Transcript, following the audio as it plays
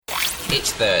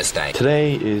It's Thursday.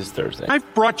 Today is Thursday.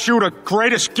 I've brought you the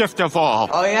greatest gift of all.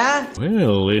 Oh, yeah?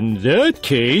 Well, in that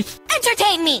case...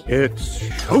 Entertain me! It's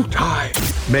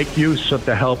showtime. Make use of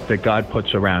the help that God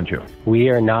puts around you. We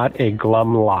are not a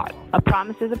glum lot. A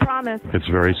promise is a promise. It's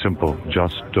very simple.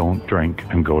 Just don't drink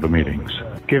and go to meetings.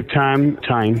 Give time.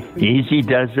 Easy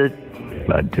does it,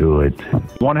 but do it.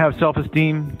 Want to have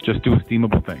self-esteem? Just do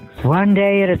esteemable things. One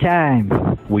day at a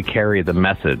time. We carry the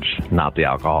message, not the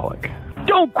alcoholic.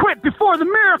 Don't quit before the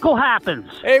miracle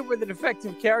happens. Hey, we're the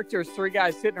Defective Characters, three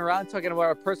guys sitting around talking about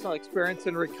our personal experience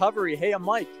in recovery. Hey, I'm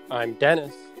Mike. I'm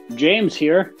Dennis. James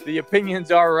here. The opinions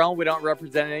are our own. We don't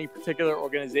represent any particular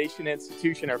organization,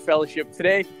 institution, or fellowship.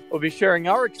 Today, we'll be sharing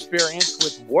our experience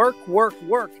with Work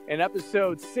in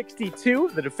episode 62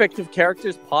 of the Defective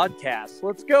Characters podcast.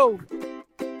 Let's go.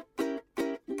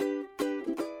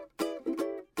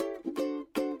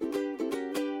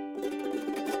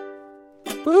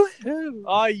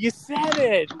 Oh, you said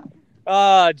it.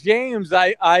 James,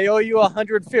 I owe you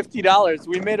 $150.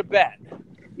 We made a bet.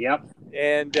 Yep.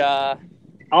 And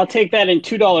I'll take that in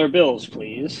 $2 bills,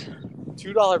 please.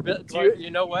 $2 bill. You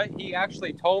know what? He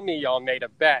actually told me y'all made a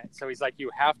bet. So he's like,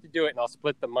 you have to do it and I'll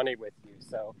split the money with you.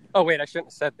 So, oh wait, I shouldn't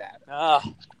have said that.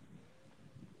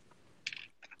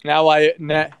 Now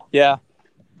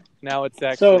it's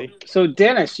actually. So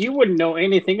Dennis, you wouldn't know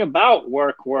anything about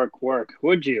work,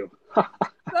 would you?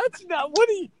 That's not, what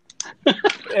are you?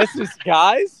 It's just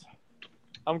guys.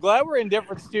 I'm glad we're in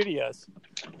different studios.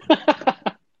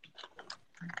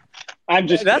 I'm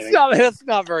just kidding. That's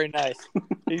not very nice.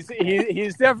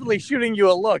 He's definitely shooting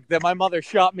you a look that my mother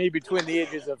shot me between the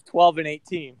ages of 12 and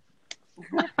 18.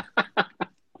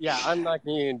 Yeah, I'm not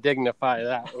going to even dignify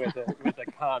that with a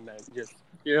comment. Just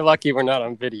you're lucky we're not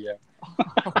on video.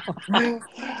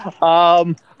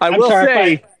 I will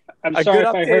say. I'm sorry if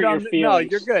I hurt your feelings. No,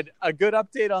 you're good. A good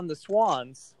update on the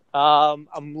Swans.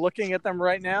 I'm looking at them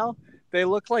right now. They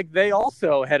look like they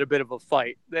also had a bit of a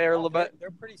fight. They're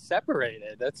pretty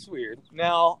separated. That's weird.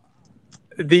 Now,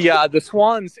 the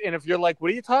Swans, and if you're like, what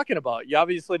are you talking about? You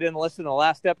obviously didn't listen to the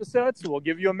last episode, so we'll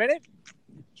give you a minute.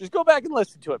 Just go back and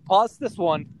listen to it. Pause this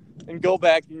one and go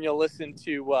back and you'll listen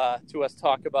to us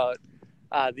talk about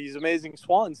these amazing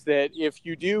Swans that if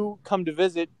you do come to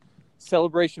visit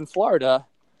Celebration, Florida,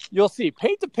 you'll see.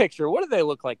 Paint the picture. What do they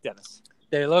look like, Dennis?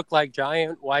 They look like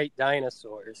giant white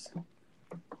dinosaurs.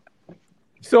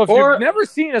 So if you've never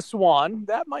seen a swan,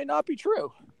 that might not be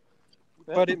true.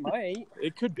 But it might.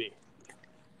 It could be.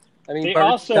 I mean,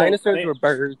 dinosaurs were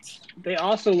birds. They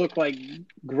also look like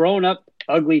grown-up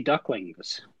ugly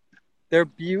ducklings. They're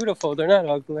beautiful. They're not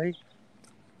ugly.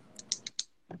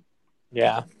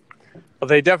 Yeah. Well,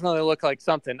 they definitely look like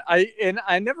something.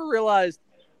 I never realized.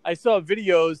 I saw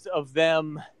videos of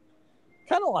them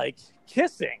kind of like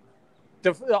kissing.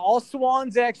 Do all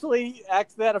swans actually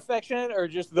act that affectionate, or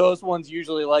just those ones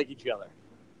usually like each other?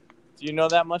 Do you know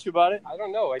that much about it? I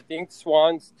don't know. I think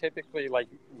swans typically like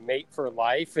mate for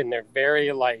life, and they're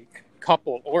very like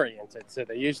couple oriented. So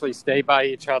they usually stay by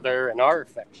each other and are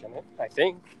affectionate, I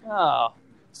think. Oh,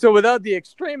 so without the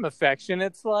extreme affection,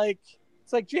 it's like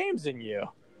James and you,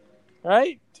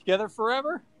 right? Together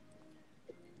forever.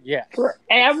 Yes.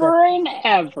 Forever and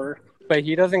ever. But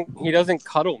he doesn't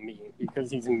cuddle me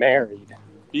because he's married.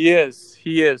 He is,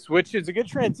 which is a good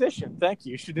transition. Thank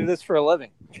you. You should do this for a living.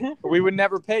 We would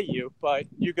never pay you, but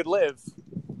you could live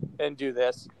and do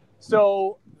this.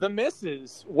 So the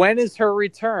missus, when is her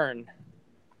return?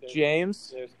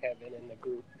 James? There's Kevin in the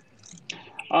group.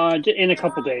 In a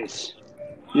couple days.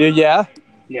 Yeah?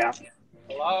 Yeah.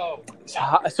 Hello.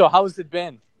 So how's it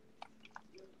been?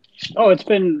 Oh, it's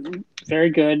been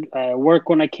very good. Work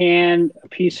when I can,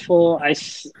 peaceful. I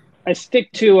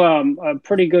stick to a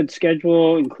pretty good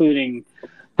schedule, including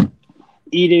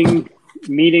eating,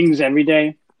 meetings every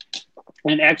day,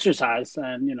 and exercise.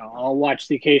 And I'll watch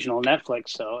the occasional Netflix.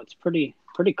 So it's pretty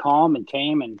calm and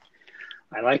tame, and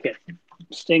I like it.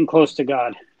 Staying close to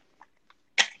God.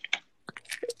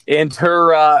 And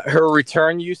her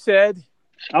return, you said?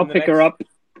 I'll pick her up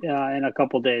in a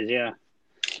couple days. Yeah.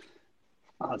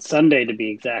 On Sunday, to be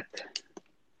exact.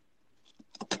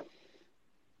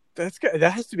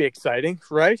 That has to be exciting,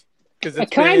 right? Because it's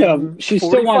kind of. She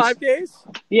still wants 5 days.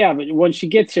 Yeah, but when she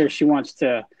gets here, she wants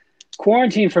to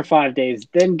quarantine for 5 days,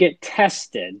 then get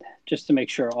tested just to make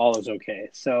sure all is okay.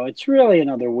 So it's really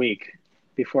another week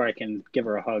before I can give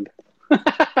her a hug.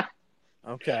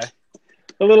 Okay.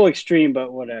 A little extreme,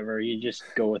 but whatever. You just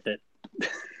go with it.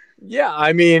 Yeah,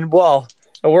 I mean, well,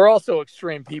 we're also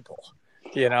extreme people.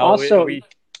 Also,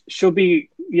 she'll be,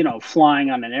 flying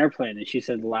on an airplane. And she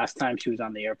said the last time she was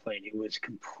on the airplane, it was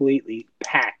completely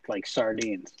packed like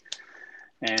sardines.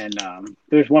 And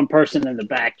there's one person in the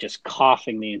back just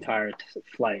coughing the entire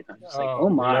flight. I'm just like, oh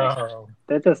my, no.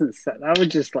 that doesn't. That would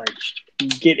just like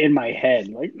get in my head.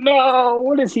 Like, no,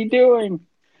 what is he doing,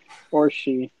 or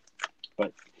she?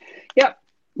 But yeah,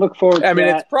 look forward. I mean,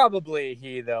 that. It's probably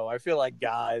he though. I feel like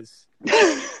guys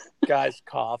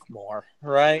cough more,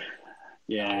 right?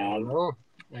 Yeah, I don't know.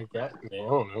 I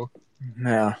don't know.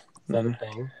 Yeah. Is that a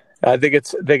thing? I think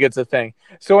it's a thing.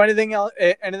 So anything else?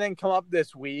 Anything come up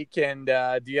this week? And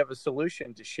do you have a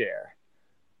solution to share?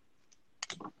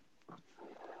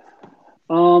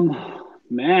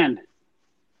 Man,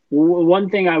 one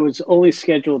thing, I was only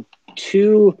scheduled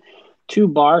two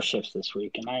bar shifts this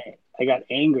week, and I got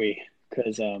angry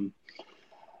because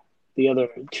the other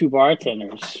two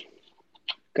bartenders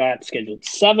got scheduled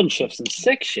 7 shifts and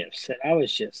 6 shifts, and I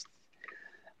was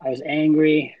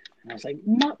angry. And I was like,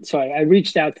 what? So I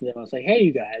reached out to them. I was like, hey,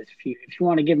 you guys, if you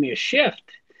want to give me a shift,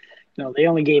 they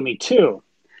only gave me 2.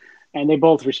 And they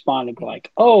both responded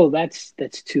like, oh, that's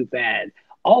too bad.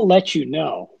 I'll let you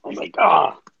know. I was like,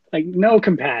 like no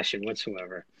compassion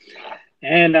whatsoever.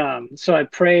 And so I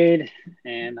prayed,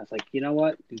 and I was like, you know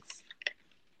what?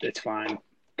 It's fine.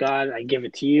 God, I give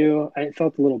it to you. I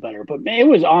felt a little better. But man, it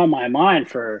was on my mind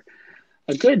for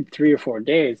a good 3 or 4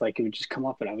 days. Like, it would just come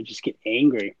up, and I would just get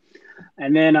angry.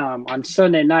 And then on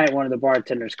Sunday night, one of the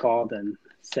bartenders called and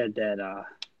said that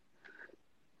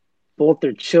both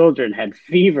their children had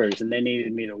fevers, and they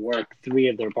needed me to work 3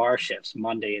 of their bar shifts,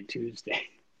 Monday and Tuesday.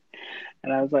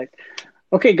 And I was like,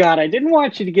 okay, God, I didn't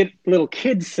want you to get little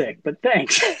kids sick, but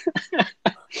thanks.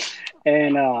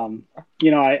 And,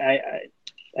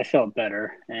 I felt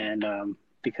better. And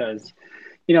because,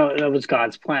 that was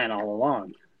God's plan all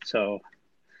along. So,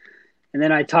 and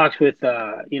then I talked with,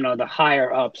 the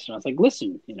higher ups, and I was like,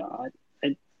 listen,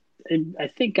 I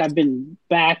think I've been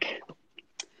back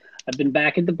at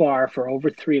the bar for over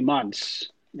 3 months,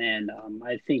 and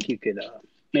I think you could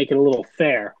make it a little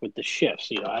fair with the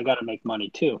shifts. I got to make money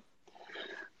too.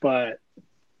 But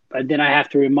then I have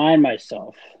to remind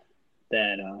myself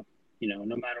that,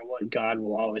 no matter what, God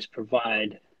will always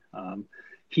provide.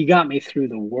 He got me through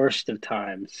the worst of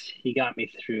times. He got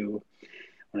me through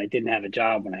when I didn't have a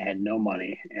job, when I had no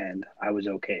money, and I was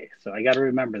okay. So I got to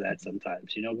remember that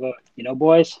sometimes,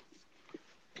 boys.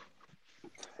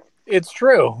 It's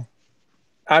true.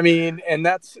 I mean, and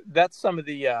that's some of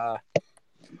the, I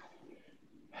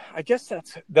guess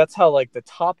that's how like the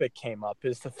topic came up,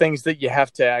 is the things that you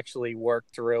have to actually work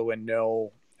through and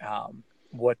know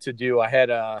what to do. I had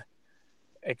a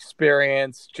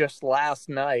experience just last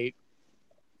night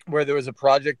where there was a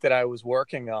project that I was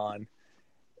working on.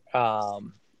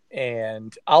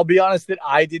 And I'll be honest that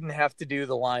I didn't have to do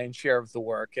the lion's share of the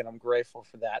work, and I'm grateful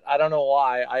for that. I don't know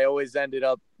why. I always ended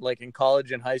up, like in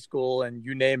college and high school and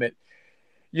you name it,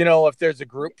 if there's a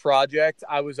group project,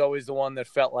 I was always the one that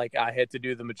felt like I had to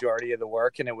do the majority of the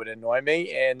work, and it would annoy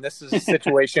me. And this is a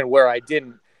situation where I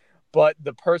didn't. But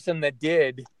the person that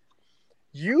did,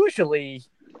 usually,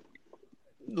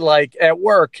 like at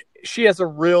work, she has a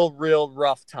real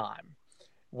rough time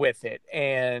with it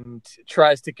and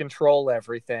tries to control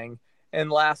everything. And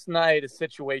last night, a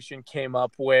situation came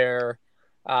up where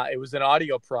it was an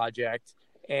audio project,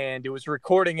 and it was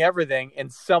recording everything,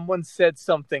 and someone said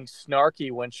something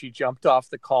snarky when she jumped off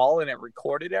the call, and it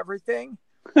recorded everything.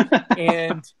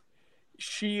 And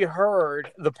she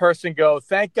heard the person go,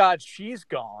 "Thank God she's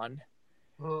gone."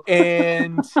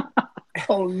 And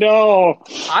oh no,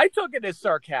 I took it as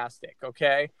sarcastic.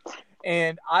 Okay.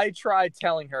 And I tried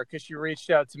telling her, because she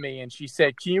reached out to me and she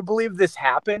said, "Can you believe this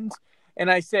happened?" And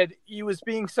I said, he was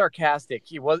being sarcastic.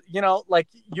 He was, like,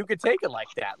 you could take it like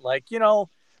that. Like,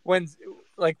 when,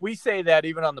 like, we say that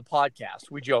even on the podcast,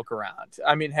 we joke around.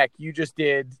 I mean, heck, you just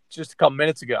did just a couple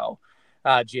minutes ago,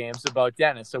 James, about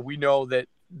Dennis. So we know that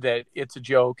it's a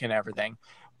joke and everything.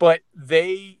 But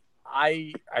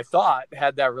I thought,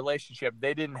 had that relationship.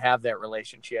 They didn't have that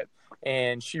relationship.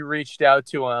 And she reached out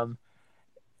to him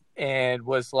and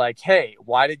was like, "Hey,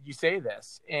 why did you say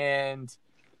this?" And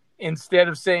instead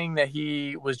of saying that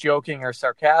he was joking or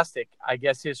sarcastic, I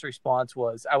guess his response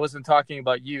was, "I wasn't talking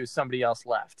about you. Somebody else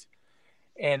left."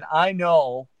 And I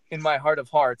know in my heart of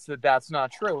hearts that that's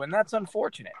not true. And that's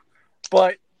unfortunate.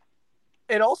 But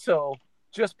it also,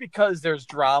 just because there's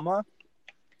drama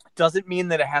doesn't mean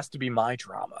that it has to be my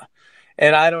drama.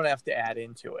 And I don't have to add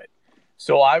into it.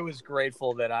 So I was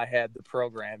grateful that I had the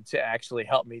program to actually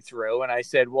help me through. And I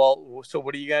said, well, so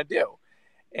what are you going to do?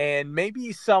 And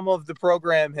maybe some of the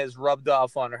program has rubbed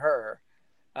off on her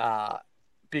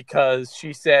because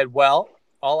she said, well,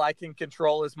 all I can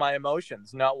control is my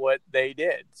emotions, not what they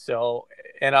did. So,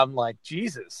 and I'm like,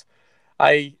 Jesus,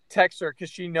 I text her because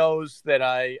she knows that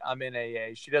I'm in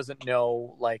AA. She doesn't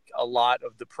know like a lot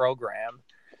of the program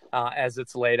as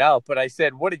it's laid out. But I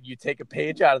said, what did you take a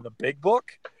page out of the big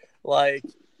book? Like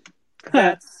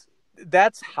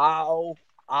that's how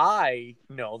I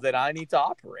know that I need to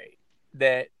operate,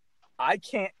 that I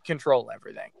can't control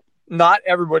everything. Not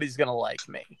everybody's going to like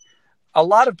me. A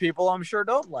lot of people, I'm sure,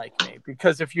 don't like me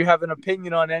because if you have an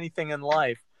opinion on anything in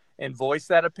life and voice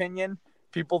that opinion,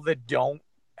 people that don't,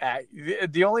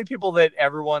 the only people that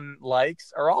everyone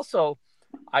likes are also,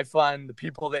 I find, the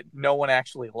people that no one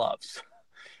actually loves.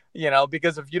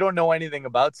 Because if you don't know anything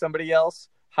about somebody else,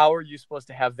 how are you supposed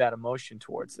to have that emotion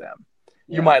towards them?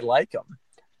 Yeah. You might like them,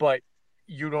 but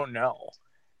you don't know.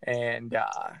 And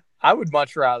I would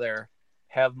much rather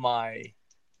have my,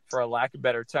 for a lack of a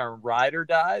better term, ride or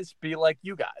dies be like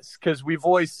you guys. Because we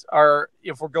voice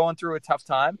if we're going through a tough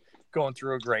time, going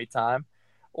through a great time,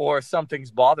 or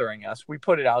something's bothering us, we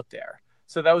put it out there.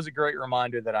 So that was a great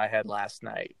reminder that I had last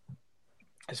night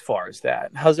as far as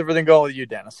that. How's everything going with you,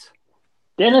 Dennis?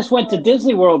 Dennis went to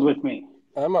Disney World with me.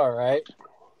 I'm all right.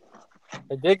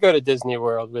 I did go to Disney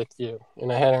World with you,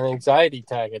 and I had an anxiety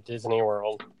tag at Disney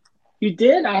World. You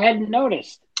did? I hadn't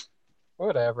noticed.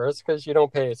 Whatever. It's because you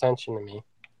don't pay attention to me.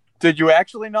 Did you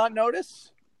actually not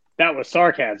notice? That was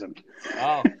sarcasm.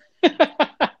 Oh.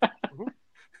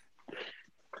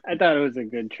 I thought it was a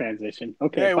good transition.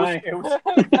 Okay, bye.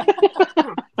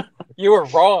 You were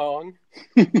wrong.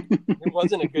 It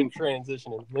wasn't a good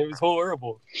transition. It was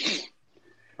horrible.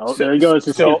 Oh, there he goes.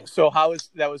 So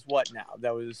that was what now?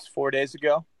 That was 4 days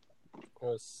ago? It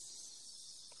was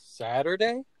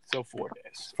Saturday? So 4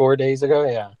 days. 4 days ago,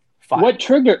 yeah. 5. What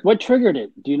triggered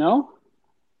it? Do you know?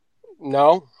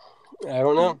 No, I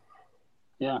don't know.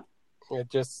 Yeah. It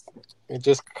just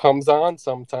comes on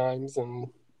sometimes, and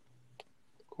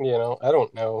I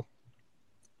don't know.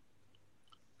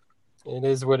 It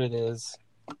is what it is.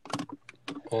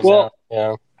 And,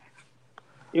 yeah.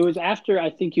 It was after I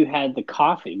think you had the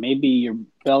coffee. Maybe your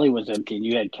belly was empty and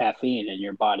you had caffeine, and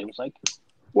your body was like,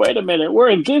 "Wait a minute, we're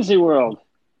in Disney World.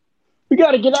 We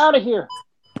got to get out of here."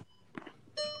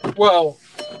 Well,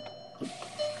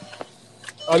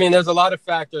 I mean, there's a lot of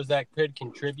factors that could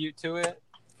contribute to it,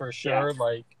 for sure. Yeah.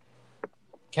 Like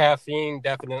caffeine,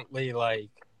 definitely.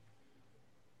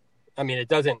 It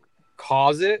doesn't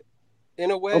cause it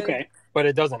in a way, but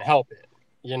it doesn't help it.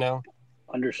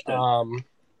 Understood.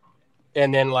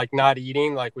 And then not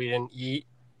eating, we didn't eat,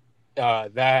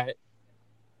 that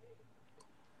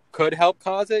could help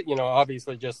cause it.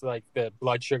 Obviously, just the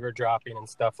blood sugar dropping and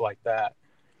stuff like that.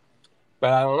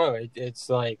 But I don't know. It's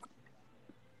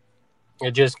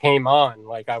it just came on.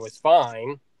 I was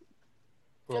fine.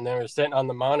 And then we were sitting on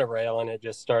the monorail and it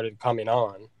just started coming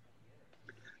on.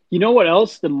 You know what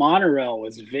else? The monorail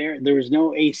was there was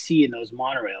no AC in those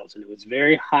monorails, and it was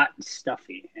very hot and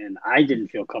stuffy, and I didn't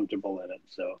feel comfortable in it.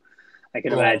 So I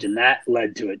can imagine that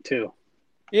led to it too.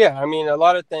 Yeah. I mean, a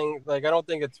lot of things, I don't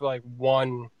think it's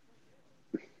one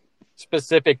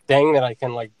specific thing that I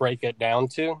can break it down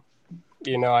to.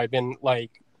 I've been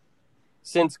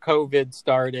since COVID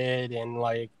started and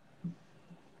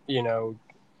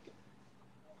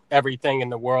everything in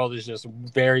the world is just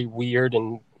very weird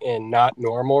and not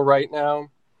normal right now.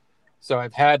 So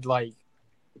I've had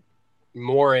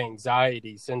more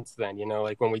anxiety since then,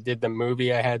 when we did the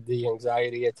movie, I had the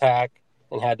anxiety attack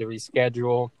and had to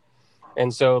reschedule.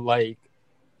 And so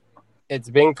it's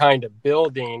been kind of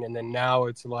building, and then now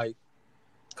it's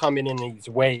coming in these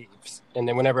waves. And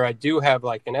then whenever I do have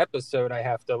an episode, I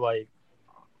have to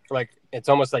it's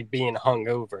almost like being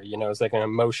hungover, it's like an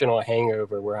emotional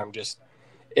hangover where I'm just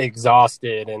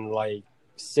exhausted and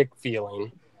sick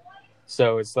feeling.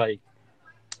 So it's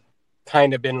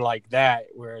kind of been like that,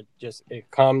 where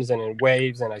it comes and in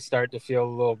waves, and I start to feel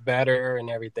a little better and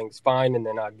everything's fine, and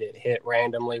then I'll get hit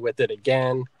randomly with it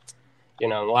again. The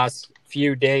last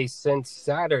few days since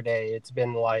Saturday, it's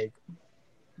been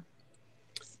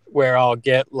where I'll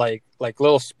get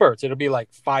little spurts. It'll be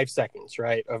 5 seconds,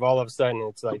 right? Of a sudden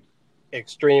it's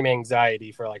extreme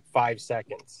anxiety for 5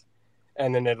 seconds,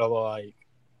 and then it'll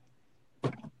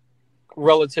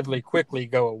relatively quickly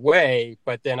go away,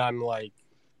 but then I'm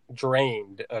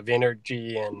drained of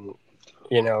energy, and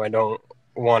I don't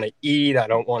want to eat, I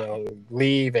don't want to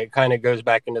leave. It kind of goes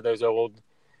back into those old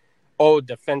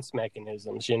defense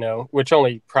mechanisms, which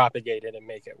only propagate it and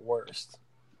make it worse.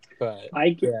 But I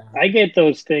get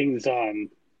those things,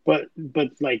 but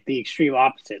the extreme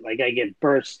opposite. I get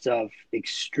bursts of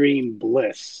extreme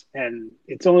bliss, and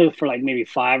it's only for maybe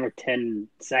 5 or 10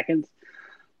 seconds.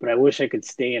 But I wish I could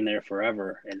stay in there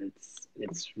forever, and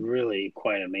it's really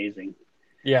quite amazing.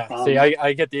 Yeah, see,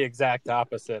 I get the exact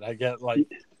opposite. I get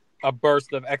a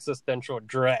burst of existential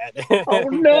dread. Oh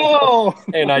no!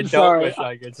 And I I'm don't sorry. wish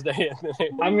I could stay in there.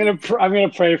 I'm gonna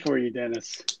pray for you,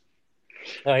 Dennis.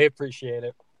 I appreciate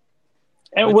it.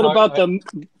 And what about the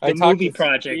I talked movie to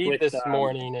project Steve with this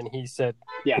morning, and he said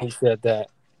that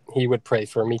he would pray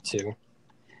for me too.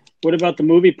 What about the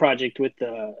movie project with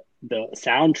the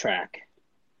soundtrack?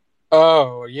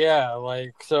 Oh yeah,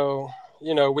 so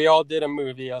we all did a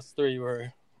movie. Us three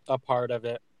were a part of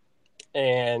it,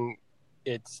 and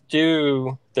it's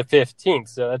due the 15th,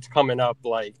 so that's coming up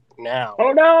now.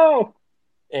 Oh no!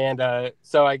 And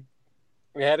so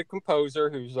we had a composer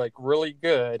who's really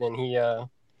good, and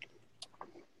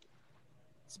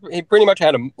he pretty much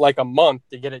had a month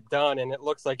to get it done, and it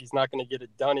looks like he's not going to get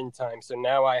it done in time. So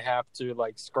now I have to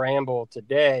scramble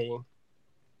today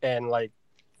and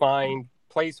find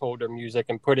placeholder music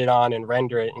and put it on and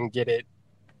render it and get it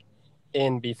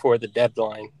in before the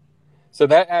deadline. So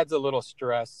that adds a little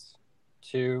stress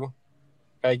too,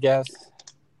 I guess.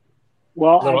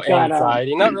 Well, a little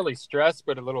anxiety, not really stress,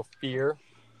 but a little fear.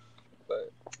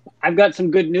 But I've got some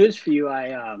good news for you.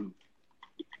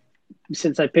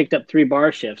 Since I picked up 3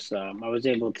 bar shifts, I was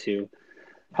able to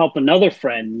help another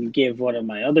friend give one of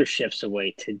my other shifts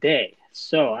away today.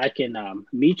 So I can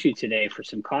meet you today for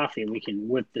some coffee, and we can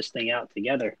whip this thing out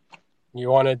together. You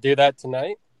want to do that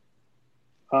tonight?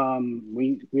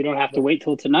 We don't have to wait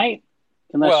till tonight,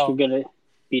 unless we're gonna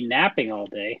be napping all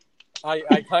day.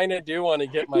 I kind of do want to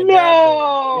get my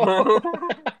no.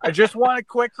 I just want a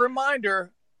quick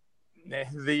reminder: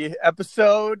 the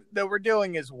episode that we're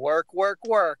doing is work, work,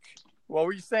 work. What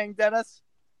were you saying, Dennis?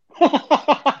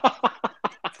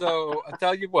 So I'll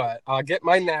tell you what, I'll get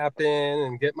my nap in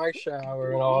and get my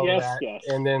shower and all of that. Yes.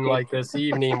 And then this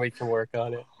evening we can work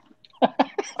on it.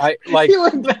 I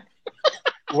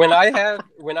when I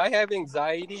have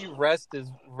anxiety, rest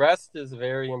is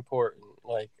very important.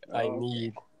 I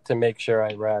need to make sure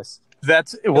I rest.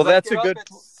 That's a good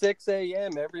at 6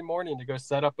 a.m. every morning to go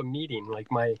set up a meeting.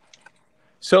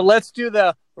 So let's do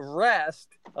the rest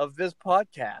of this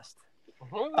podcast.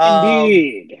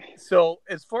 Indeed. So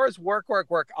as far as work,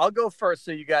 I'll go first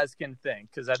so you guys can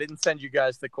think, because I didn't send you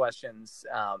guys the questions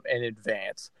in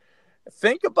advance.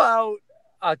 Think about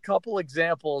a couple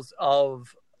examples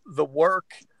of the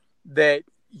work that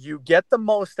you get the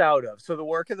most out of. So the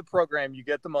work of the program you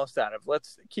get the most out of.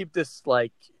 Let's keep this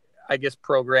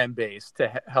program based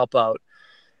to help out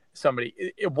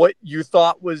somebody. What you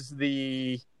thought was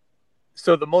the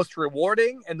most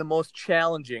rewarding and the most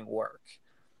challenging work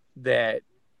that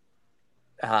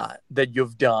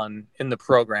you've done in the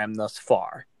program thus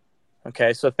far.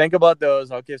 Okay, so think about those.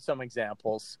 I'll give some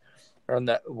examples on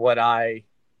what I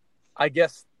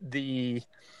guess the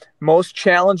most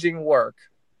challenging work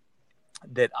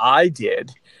that I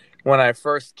did when I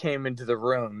first came into the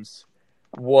rooms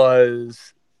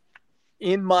was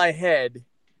in my head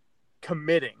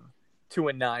committing to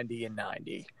a 90 and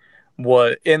 90.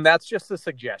 And that's just a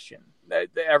suggestion.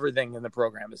 Everything in the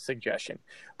program is suggestion.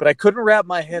 But I couldn't wrap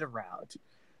my head around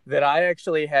that I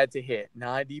actually had to hit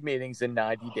 90 meetings in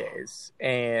 90 days.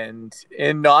 And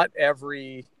in not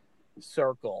every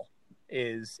circle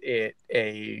is it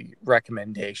a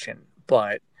recommendation.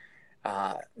 But,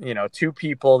 2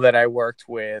 people that I worked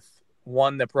with,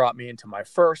 one that brought me into my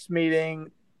first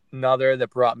meeting, another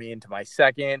that brought me into my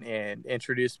second and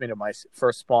introduced me to my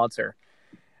first sponsor.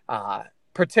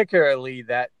 Particularly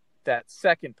that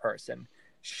second person,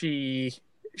 she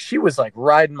was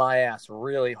riding my ass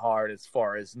really hard as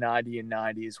far as 90 and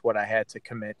 90 is what I had to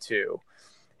commit to.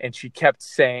 And she kept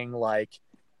saying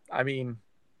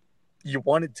you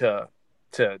wanted to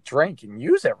drink and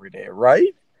use every day,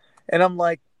 right? And I'm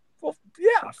like, well,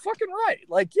 yeah, fucking right.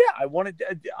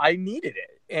 I needed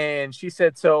it. And she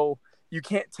said, so you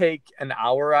can't take an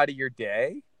hour out of your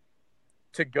day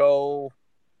to go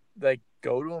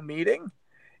to a meeting?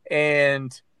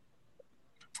 And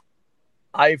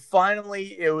I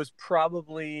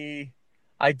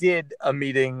did a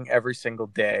meeting every single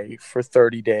day for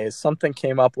 30 days. Something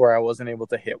came up where I wasn't able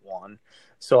to hit one.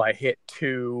 So I hit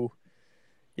 2,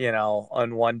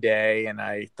 on one day, and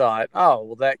I thought, oh,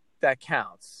 well, that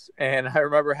counts. And I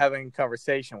remember having a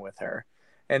conversation with her,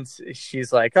 and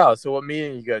she's like, oh, so what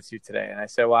meeting you go to today? And I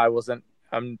said, well,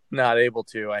 I'm not able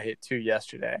to. I hit 2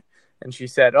 yesterday. And she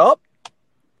said, oh,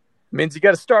 means you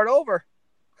got to start over.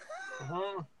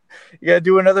 You got to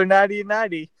do another 90 and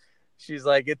 90. She's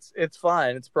like, it's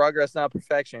fine. It's progress, not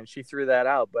perfection. She threw that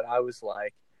out, but I was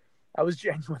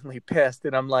genuinely pissed.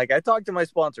 And I'm like, I talked to my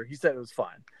sponsor. He said it was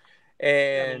fine.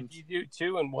 And if you do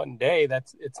 2 in one day,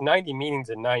 it's 90 meetings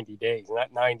in 90 days,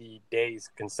 not 90 days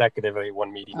consecutively,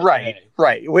 one meeting a day.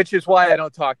 Right. Which is why I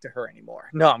don't talk to her anymore.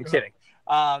 No, I'm kidding.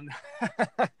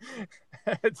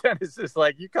 Dennis is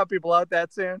like, you cut people out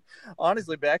that soon?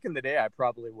 Honestly, back in the day, I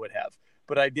probably would have,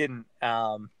 but I didn't.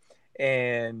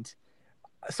 And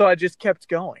so I just kept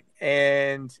going,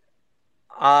 and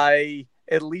I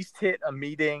at least hit a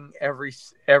meeting every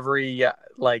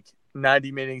like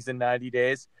 90 meetings in 90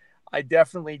 days. I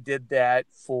definitely did that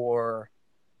for,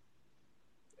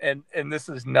 and this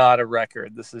is not a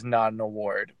record, this is not an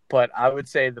award, but I would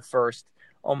say the first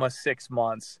almost 6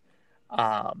 months,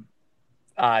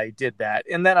 I did that,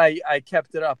 and then I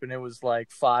kept it up, and it was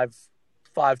like five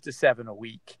to seven a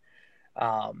week.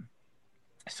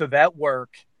 So that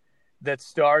work that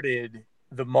started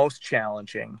the most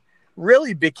challenging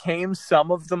really became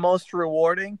some of the most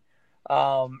rewarding.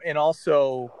 And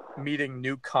also meeting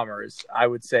newcomers, I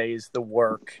would say, is the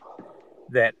work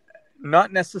that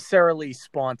not necessarily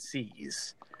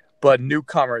sponsees, but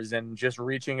newcomers, and just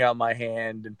reaching out my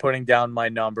hand and putting down my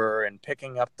number and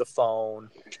picking up the phone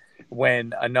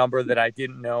when a number that I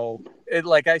didn't know,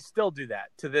 I still do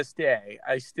that to this day.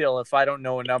 If I don't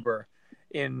know a number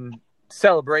in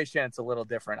Celebration, it's a little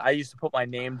different. I used to put my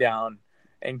name down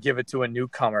and give it to a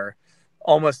newcomer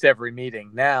almost every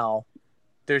meeting. Now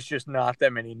there's just not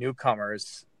that many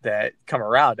newcomers that come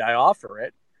around. I offer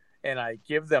it and I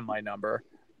give them my number,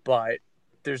 but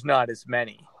there's not as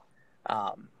many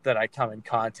that I come in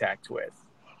contact with.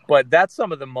 But that's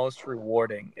some of the most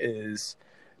rewarding, is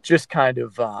just kind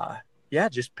of,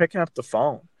 just picking up the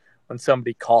phone when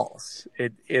somebody calls.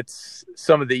 It's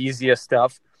some of the easiest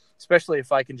stuff, especially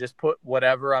if I can just put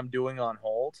whatever I'm doing on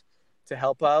hold to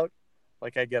help out.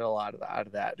 Like, I get a lot out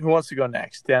of that. Who wants to go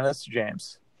next? Dennis or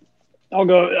James? I'll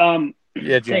go.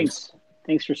 Yeah, James.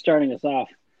 Thanks for starting us off.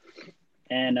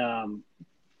 And,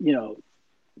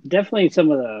 definitely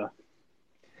some of the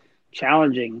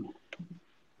challenging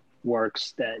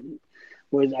works that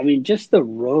was, just the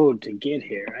road to get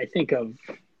here. I think of,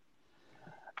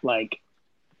 when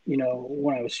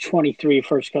I was 23,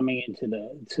 first coming into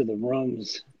the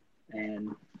rooms,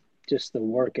 and just the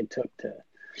work it took to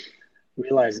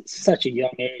realize at such a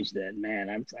young age that,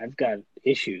 man, I've got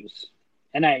issues.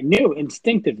 And I knew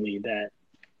instinctively that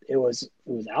it was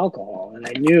alcohol, and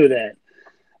I knew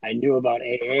about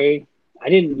AA. I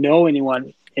didn't know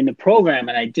anyone in the program,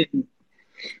 and I didn't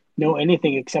know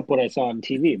anything except what I saw on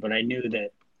TV, but I knew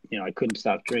that, I couldn't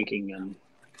stop drinking, and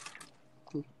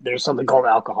there's something called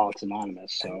Alcoholics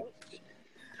Anonymous. So,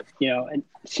 and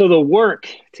so the work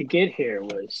to get here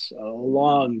was a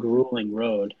long, grueling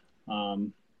road.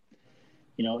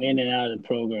 In and out of the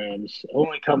programs,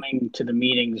 only coming to the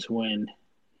meetings when,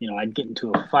 I'd get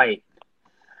into a fight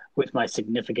with my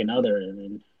significant other,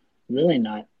 and really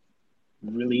not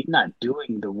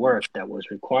doing the work that was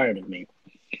required of me.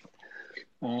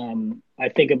 I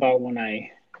think about when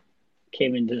I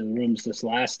came into the rooms this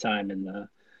last time, and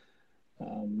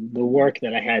the work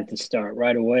that I had to start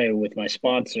right away with my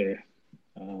sponsor.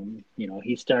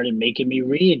 He started making me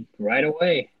read right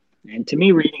away, and to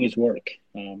me, reading is work.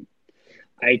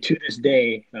 I, to this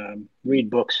day,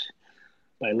 read books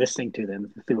by listening to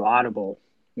them through Audible.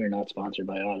 We're not sponsored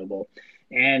by Audible.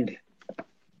 And,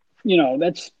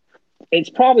 it's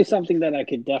probably something that I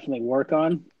could definitely work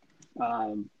on.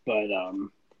 But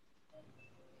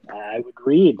I would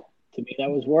read. To me, that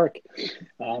was work.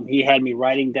 He had me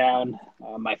writing down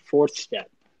my fourth step.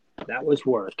 That was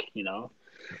work,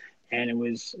 And it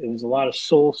was a lot of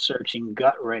soul-searching,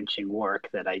 gut-wrenching work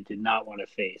that I did not want to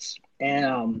face.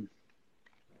 And,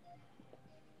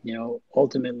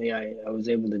 ultimately I was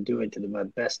able to do it to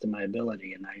the best of my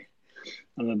ability, and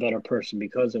I'm a better person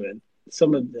because of it.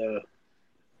 Some of the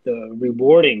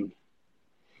rewarding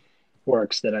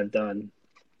works that I've done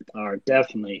are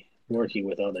definitely working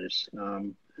with others.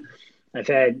 I've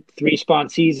had 3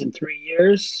 sponsees in 3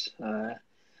 years.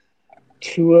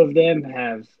 2 of them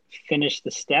have finished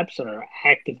the steps and are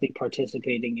actively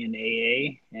participating in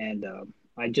AA. And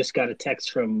I just got a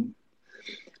text from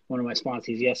one of my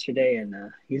sponsees yesterday, and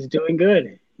he's doing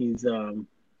good. I'm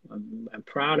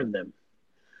proud of them.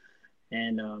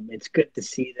 And it's good to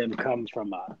see them come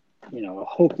from a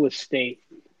hopeless state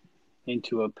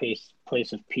into a place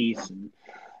of peace and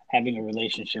having a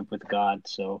relationship with God.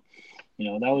 So,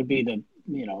 that would be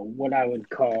what I would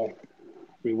call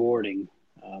rewarding.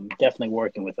 Definitely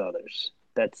working with others.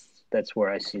 That's where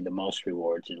I see the most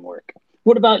rewards in work.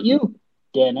 What about you,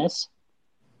 Dennis?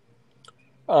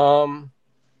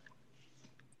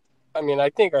 I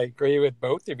think I agree with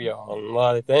both of you on a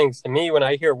lot of things. To me, when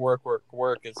I hear work,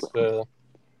 it's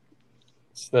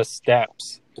the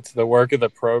steps. It's the work of the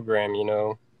program,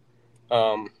 You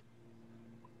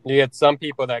get some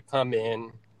people that come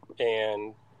in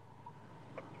and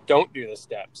don't do the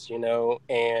steps,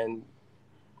 and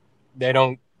they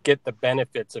don't get the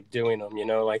benefits of doing them. You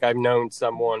know, like I've known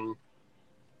someone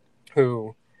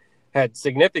who had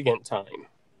significant time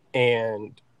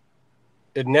and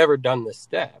had never done the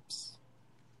steps,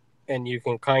 and you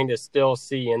can kind of still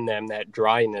see in them that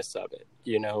dryness of it.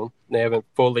 You know, they haven't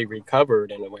fully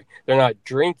recovered in a way. They're not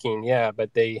drinking, yeah,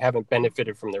 but they haven't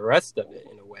benefited from the rest of it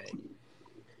in a way.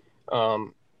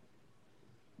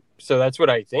 So that's what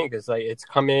I think is like, it's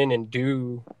come in and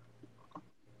do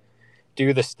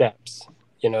the steps.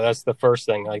 You know, that's the first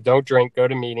thing. Like, don't drink, go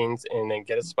to meetings, and then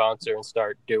get a sponsor and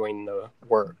start doing the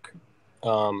work.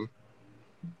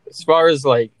 As far as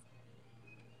like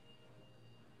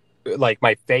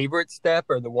my favorite step,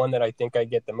 or the one that I think I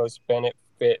get the most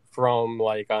benefit from,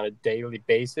 like on a daily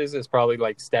basis, is probably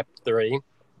like step 3.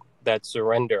 That's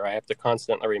surrender. I have to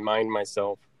constantly remind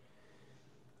myself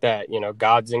that, you know,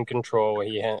 God's in control.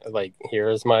 Like,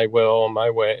 here's my will,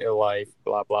 my way of life,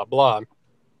 blah, blah, blah.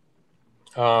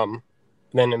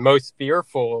 Then the most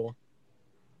fearful,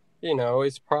 you know,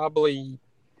 is probably,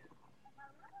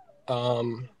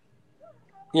 you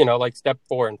know, like step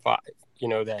 4 and 5, you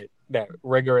know, that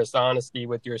rigorous honesty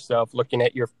with yourself, looking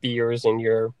at your fears and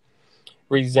your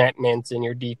resentments and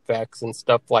your defects and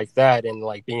stuff like that, and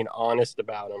like being honest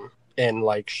about them and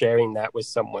like sharing that with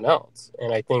someone else.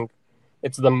 And I think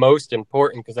it's the most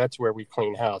important, because that's where we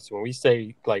clean house. When we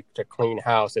say like to clean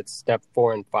house, it's step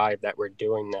 4 and 5 that we're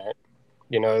doing that,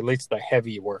 you know, at least the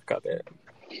heavy work of it.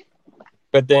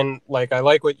 But then, like, I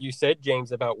like what you said,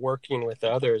 James, about working with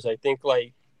others. I think,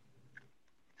 like,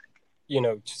 you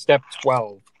know, step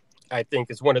 12, I think,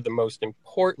 is one of the most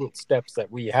important steps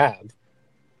that we have.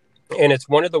 And it's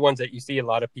one of the ones that you see a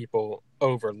lot of people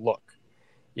overlook.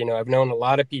 You know, I've known a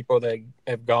lot of people that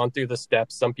have gone through the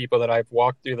steps, some people that I've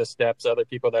walked through the steps, other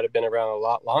people that have been around a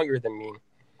lot longer than me.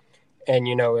 And,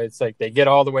 you know, it's like they get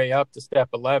all the way up to step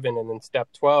 11, and then step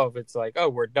 12, it's like, oh,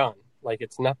 we're done. Like,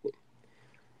 it's nothing.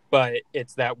 But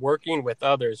it's that working with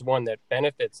others, one, that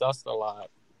benefits us a lot,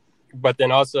 but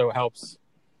then also helps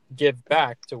give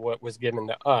back to what was given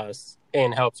to us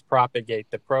and helps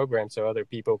propagate the program so other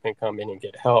people can come in and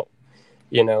get help.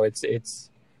 You know, it's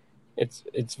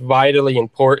vitally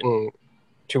important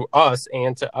to us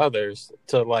and to others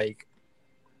to, like,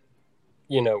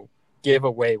 you know, give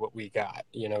away what we got,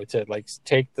 you know, to like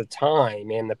take the time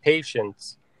and the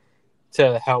patience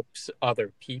to help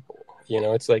other people. You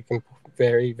know, it's like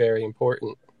very, very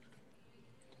important.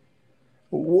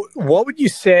 What would you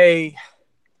say?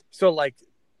 So, like,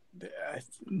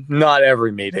 not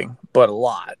every meeting, but a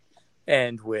lot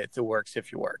end with "it works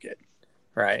if you work it,"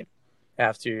 right?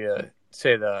 After you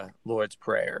say the Lord's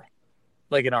Prayer,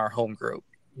 like in our home group.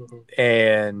 Mm-hmm.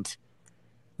 And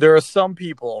there are some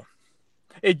people,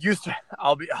 it used to,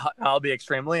 I'll be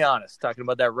extremely honest, talking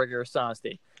about that rigorous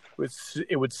honesty,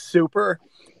 it would super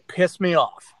piss me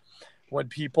off when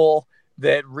people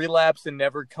that relapse and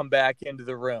never come back into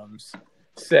the rooms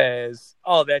says,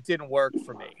 oh, that didn't work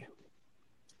for me.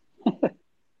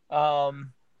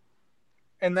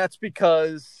 And that's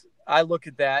because I look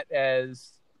at that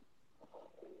as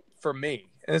for me,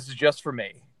 and this is just for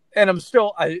me. And I'm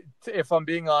still, if I'm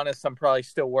being honest, I'm probably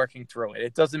still working through it.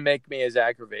 It doesn't make me as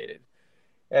aggravated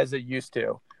as it used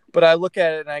to. But I look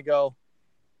at it and I go,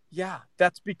 yeah,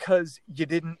 that's because you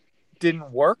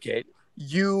didn't work it.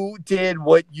 You did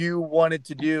what you wanted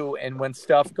to do. And when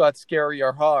stuff got scary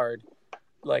or hard,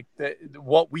 like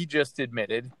what we just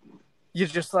admitted, you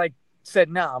just like said,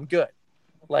 nah, I'm good.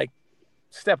 Like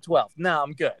step 12, nah,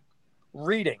 I'm good.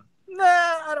 Reading, nah,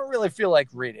 I don't really feel like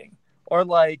reading. Or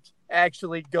like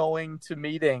actually going to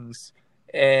meetings,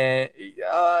 and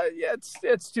yeah,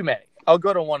 it's too many. I'll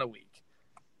go to one a week.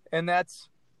 And that's,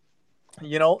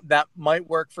 you know, that might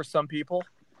work for some people,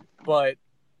 but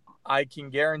I can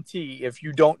guarantee if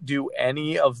you don't do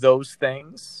any of those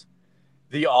things,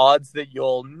 the odds that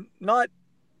you'll not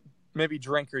maybe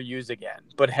drink or use again,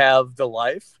 but have the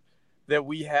life that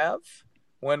we have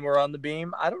when we're on the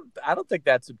beam, I don't think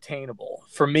that's obtainable.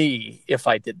 For me, if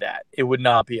I did that, it would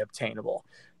not be obtainable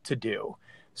to do.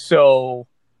 So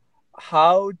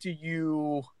how do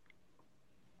you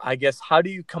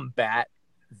combat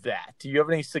that? Do you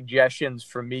have any suggestions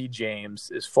for me,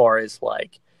 James, as far as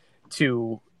like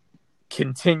to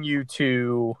continue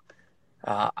to,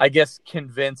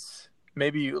 convince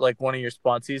maybe like one of your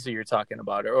sponsees that you're talking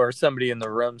about, or somebody in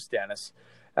the rooms, Dennis,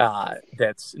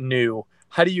 that's new?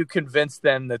 How do you convince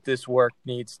them that this work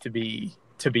needs to be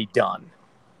done?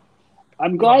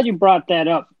 I'm glad you brought that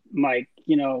up, Mike.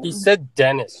 You know, he said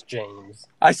Dennis, James.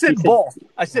 I said both.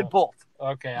 I said both.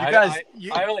 Okay, I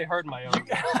only heard my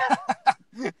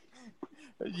own.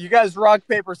 You guys rock,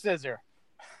 paper, scissors.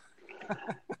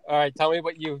 All right, tell me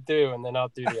what you do, and then I'll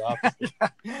do the opposite.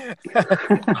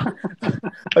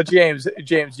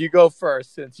 James, you go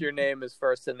first since your name is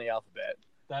first in the alphabet.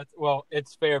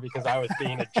 It's fair because I was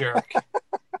being a jerk.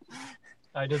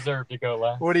 I deserve to go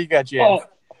last. What do you got, James?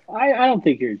 Oh, I don't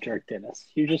think you're a jerk, Dennis.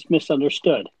 You just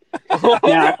misunderstood.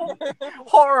 Now,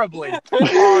 horribly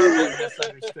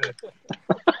misunderstood.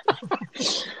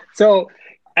 So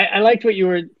I liked what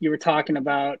you were talking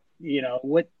about. You know,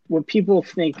 what people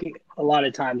think a lot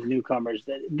of times, newcomers,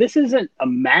 that this isn't a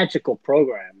magical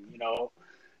program. You know,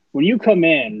 when you come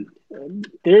in,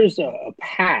 there's a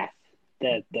path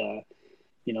that the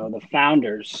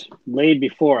founders laid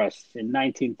before us in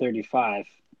 1935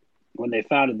 when they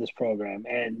founded this program.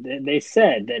 And they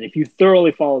said that if you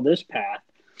thoroughly follow this path,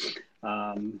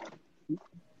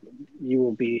 you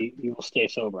will stay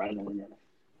sober. I don't remember.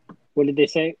 What did they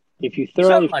say? If you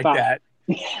thoroughly something like that.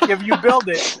 If you build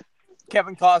it,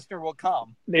 Kevin Costner will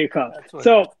come. There you come.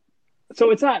 So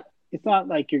it's not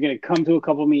like you're going to come to a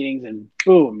couple meetings and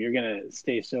boom, you're going to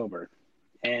stay sober.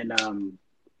 And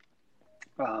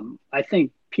I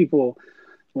think people,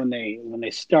 when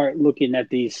they start looking at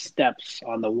these steps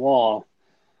on the wall,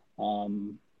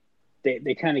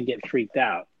 they kind of get freaked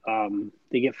out.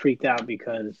 They get freaked out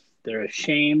because they're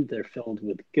ashamed, they're filled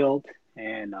with guilt,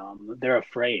 and they're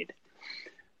afraid.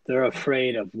 They're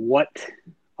afraid of what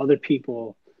other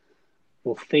people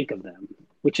will think of them,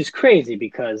 which is crazy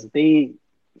because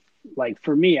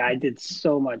for me, I did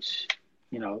so much,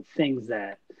 things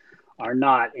that are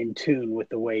not in tune with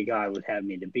the way God would have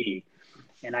me to be.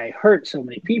 And I hurt so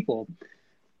many people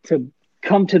to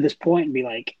come to this point and be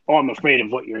like, oh, I'm afraid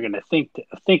of what you're going to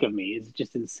think of me is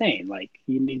just insane. Like,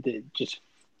 you need to just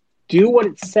do what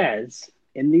it says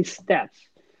in these steps,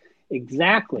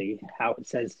 exactly how it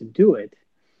says to do it.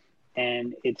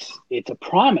 And it's a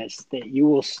promise that you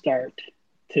will start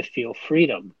to feel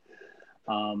freedom.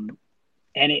 And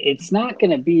it's not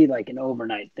going to be like an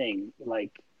overnight thing.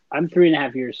 Like, I'm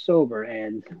 3.5 years sober,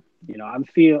 and I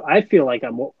feel like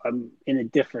I'm in a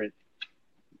different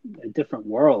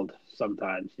world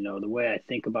sometimes. The way I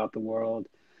think about the world,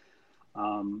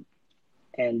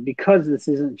 and because this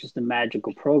isn't just a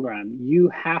magical program, you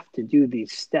have to do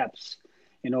these steps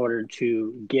in order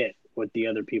to get what the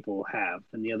other people have,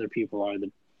 and the other people are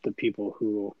the people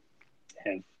who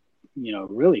have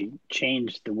really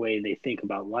changed the way they think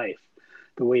about life,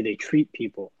 the way they treat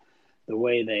people, the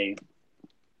way they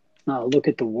look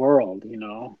at the world.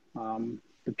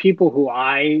 The people who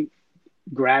I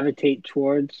gravitate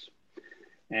towards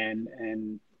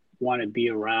and want to be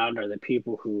around are the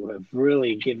people who have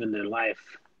really given their life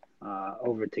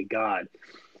over to God.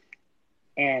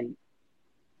 And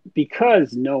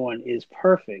because no one is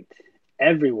perfect,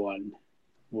 everyone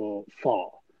will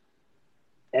fall.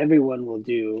 Everyone will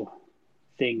do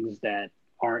things that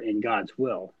aren't in God's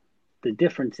will. The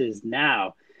difference is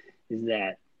now is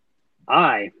that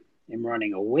I am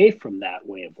running away from that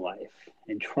way of life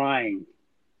and trying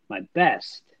my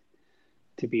best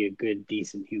to be a good,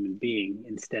 decent human being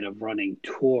instead of running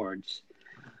towards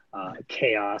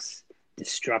chaos,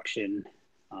 destruction,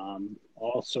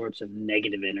 all sorts of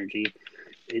negative energy.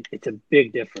 It's a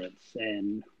big difference.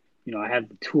 And, I have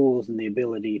the tools and the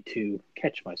ability to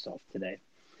catch myself today.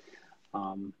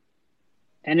 And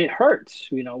it hurts,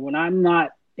 when I'm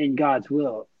not in God's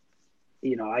will,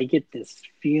 I get this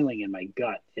feeling in my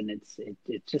gut, and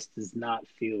it just does not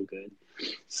feel good.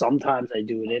 Sometimes I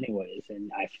do it anyways,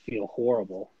 and I feel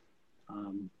horrible.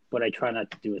 But I try not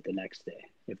to do it the next day,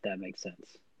 if that makes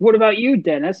sense. What about you,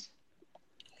 Dennis?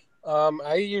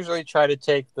 I usually try to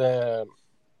take the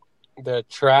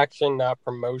traction, not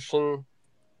promotion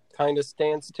kind of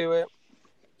stance to it,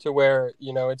 to where,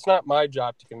 it's not my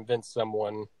job to convince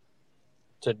someone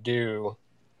to do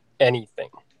anything.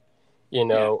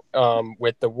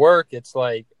 With the work, it's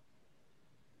like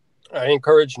I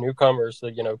encourage newcomers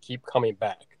to, keep coming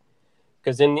back,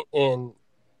 because in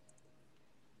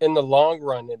the long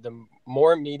run, the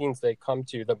more meetings they come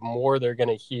to, the more they're going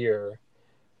to hear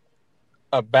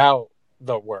about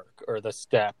the work or the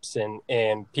steps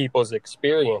and people's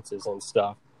experiences and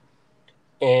stuff.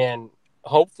 And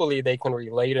hopefully they can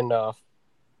relate enough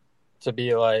to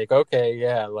be like, okay,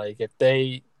 yeah, like if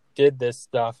they did this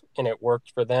stuff and it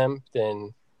worked for them,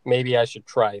 then maybe I should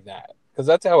try that. Because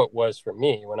that's how it was for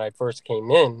me when I first came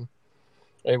in.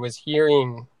 It was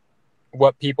hearing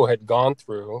what people had gone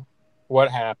through,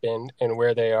 what happened, and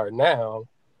where they are now.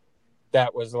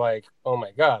 That was like, oh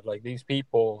my God, like these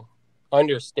people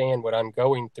understand what I'm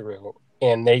going through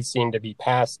and they seem to be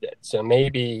past it. So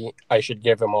maybe I should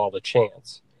give them all the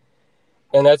chance.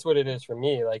 And that's what it is for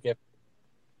me. Like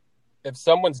if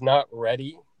someone's not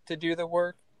ready to do the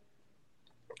work,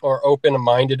 or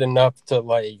open-minded enough to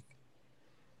like,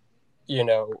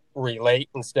 relate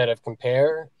instead of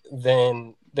compare,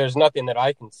 then there's nothing that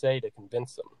I can say to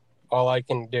convince them. All I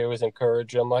can do is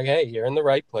encourage them, like, hey, you're in the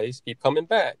right place, keep coming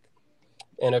back.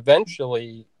 And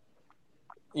eventually,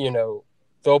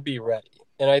 they'll be ready.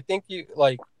 And I think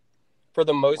for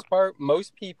the most part,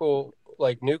 most people,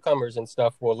 like newcomers and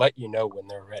stuff, will let you know when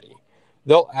they're ready.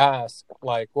 They'll ask,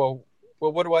 like, well,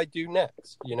 what do I do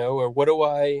next? Or what do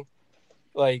I,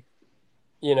 like,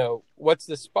 what's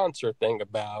the sponsor thing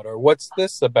about? Or what's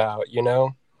this about,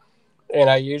 And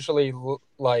I usually,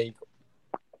 like,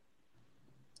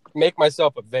 make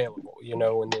myself available, in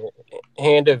the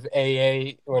hand of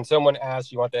AA. When someone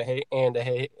asks, you want the hand of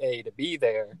AA to be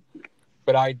there,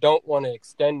 but I don't want to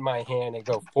extend my hand and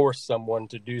go force someone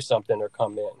to do something or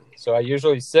come in. So I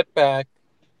usually sit back,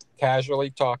 casually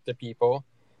talk to people,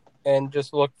 and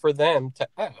just look for them to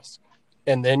ask.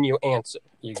 And then you answer.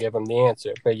 You give them the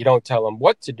answer, but you don't tell them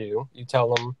what to do. You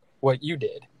tell them what you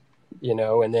did,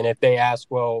 And then if they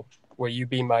ask, well, will you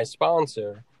be my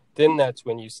sponsor? Then that's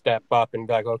when you step up and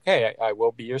be like, okay, I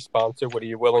will be your sponsor. What are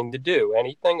you willing to do?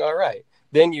 Anything? All right.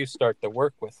 Then you start to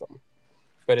work with them.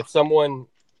 But if someone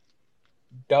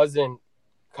doesn't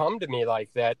come to me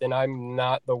like that, then I'm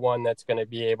not the one that's going to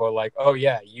be able, like, oh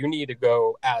yeah, you need to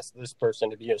go ask this person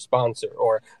to be your sponsor,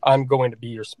 or I'm going to be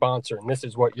your sponsor and this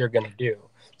is what you're going to do.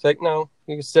 It's like, no,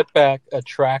 you can sit back,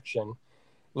 attraction,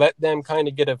 let them kind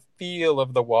of get a feel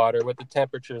of the water, what the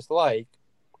temperature's like.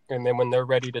 And then when they're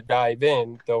ready to dive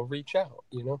in, they'll reach out,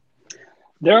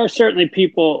 There are certainly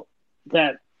people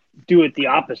that do it the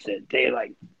opposite. They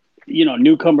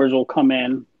newcomers will come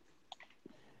in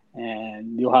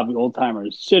and you'll have the old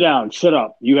timers sit down, shut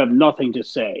up. You have nothing to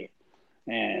say.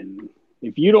 And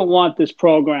if you don't want this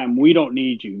program, we don't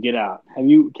need you. Get out. Have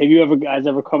you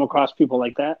ever come across people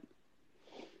like that?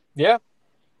 Yeah,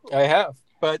 I have,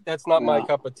 but that's not my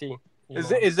cup of tea.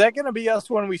 Is that going to be us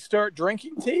when we start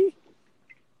drinking tea?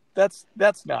 That's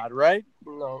not right.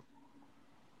 No,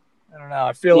 I don't know.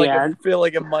 I feel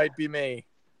like it might be me.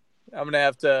 I'm gonna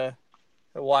have to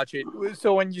watch it.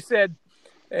 So when you said,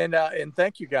 and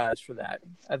thank you guys for that.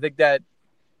 I think that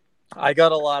I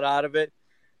got a lot out of it.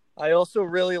 I also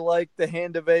really like the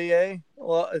hand of AA.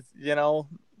 Well, if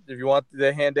you want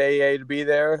the hand of AA to be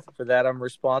there, for that I'm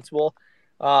responsible.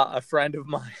 A friend of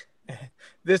mine.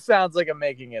 This sounds like I'm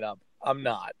making it up. I'm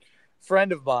not.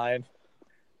 Friend of mine,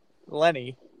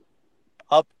 Lenny,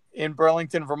 up in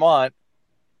Burlington, Vermont,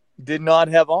 did not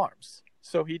have arms.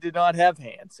 So he did not have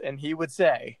hands. And he would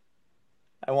say,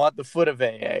 I want the foot of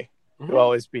AA to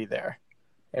always be there.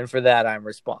 And for that, I'm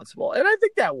responsible. And I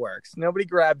think that works. Nobody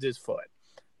grabbed his foot.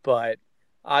 But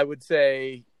I would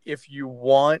say if you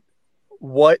want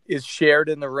what is shared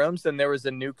in the rooms, then there was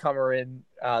a newcomer in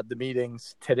the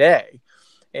meetings today.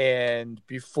 And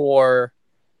before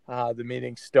the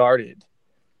meeting started,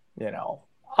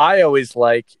 I always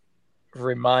like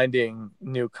reminding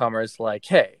newcomers, like,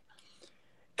 hey,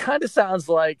 kind of sounds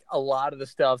like a lot of the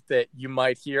stuff that you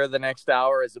might hear the next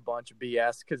hour is a bunch of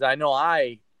BS. Because I know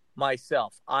I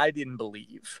didn't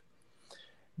believe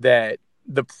that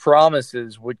the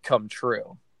promises would come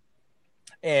true.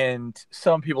 And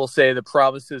some people say the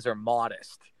promises are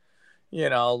modest,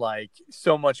 like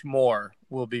so much more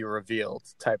will be revealed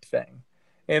type thing,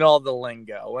 and all the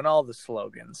lingo and all the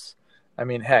slogans. I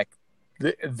mean, heck,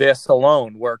 this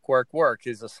alone, work, work, work,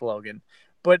 is a slogan.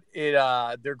 But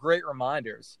they're great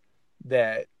reminders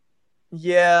that,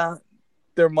 yeah,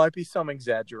 there might be some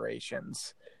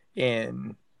exaggerations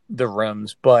in the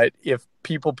rooms, but if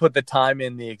people put the time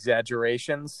in, the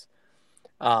exaggerations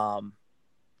are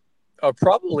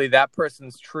probably that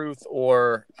person's truth,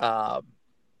 or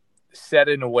said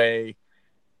in a way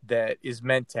that is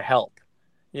meant to help.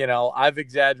 I've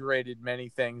exaggerated many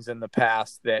things in the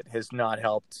past that has not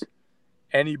helped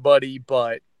anybody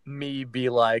but me be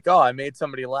like, oh, I made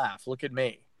somebody laugh. Look at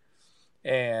me.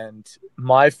 And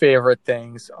my favorite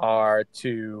things are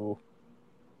to,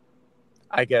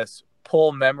 I guess,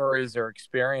 pull memories or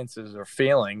experiences or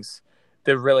feelings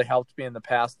that really helped me in the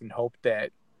past and hope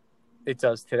that it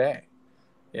does today,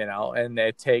 and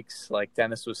it takes, like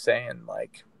Dennis was saying,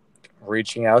 like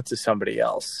reaching out to somebody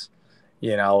else,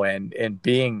 and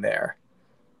being there.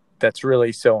 That's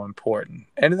really so important.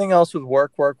 Anything else with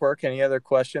work? Any other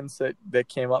questions that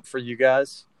came up for you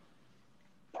guys?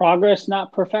 Progress,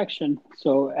 not perfection.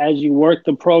 So as you work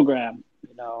the program,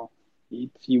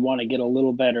 you want to get a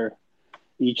little better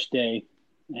each day,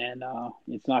 and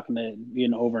it's not going to be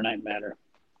an overnight matter.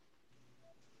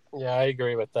 Yeah, I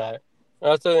agree with that. I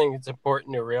also think it's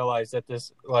important to realize that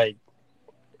this, like,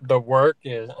 the work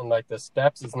is, and like the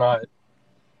steps is not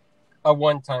a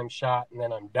one-time shot and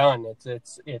then I'm done.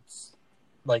 It's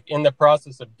like in the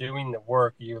process of doing the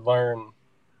work, you learn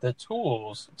the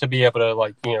tools to be able to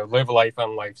live life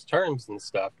on life's terms and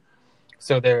stuff.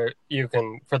 So there you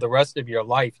can, for the rest of your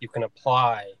life, you can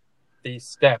apply these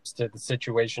steps to the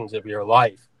situations of your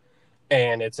life.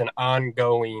 And it's an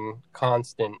ongoing,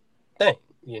 constant thing.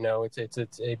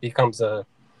 It becomes a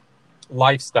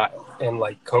lifestyle, and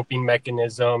like coping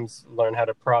mechanisms, learn how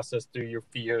to process through your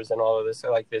fears and all of this.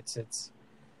 Like it's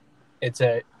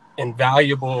a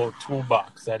invaluable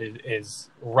toolbox that is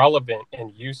relevant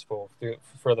and useful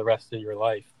for the rest of your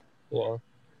life.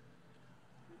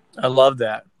 I love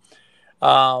that.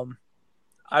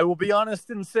 I will be honest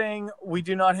in saying we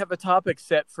do not have a topic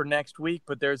set for next week,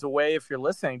 but there's a way, if you're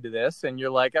listening to this and you're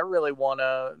like, I really want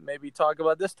to maybe talk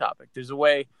about this topic, there's a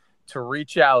way to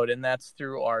reach out, and that's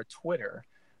through our Twitter,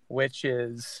 which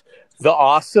is the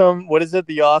awesome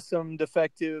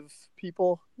defective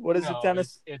people. What is it,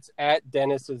 Dennis? It's at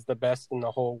Dennis is the best in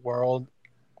the whole world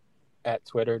at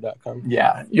twitter.com.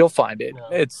 Yeah, you'll find it. No.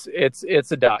 It's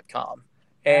a .com.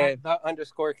 And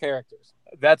 _characters.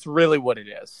 That's really what it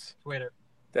is. Twitter.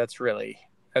 That's really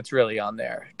on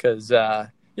there. Because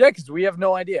we have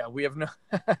no idea. We have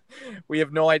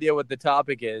no idea what the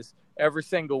topic is. Every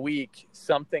single week,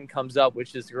 something comes up,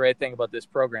 which is the great thing about this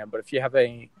program. But if you have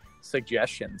any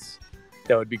suggestions,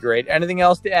 that would be great. Anything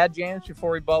else to add, James,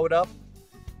 before we bow it up?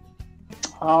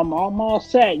 I'm all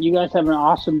set. You guys have an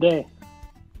awesome day.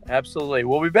 Absolutely.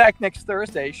 We'll be back next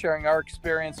Thursday sharing our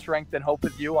experience, strength, and hope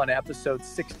with you on episode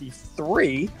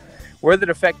 63. We're the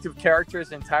defective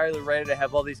characters, entirely ready to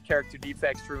have all these character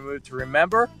defects removed.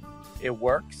 Remember, it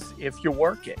works if you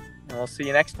work it. And we'll see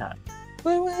you next time.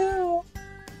 Woo-hoo.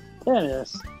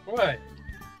 Dennis. What?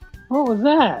 What was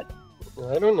that?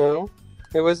 I don't know.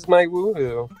 It was my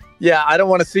woohoo. Yeah, I don't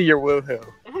want to see your woohoo.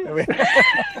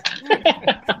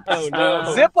 Oh,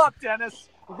 no. Zip up, Dennis.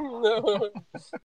 No.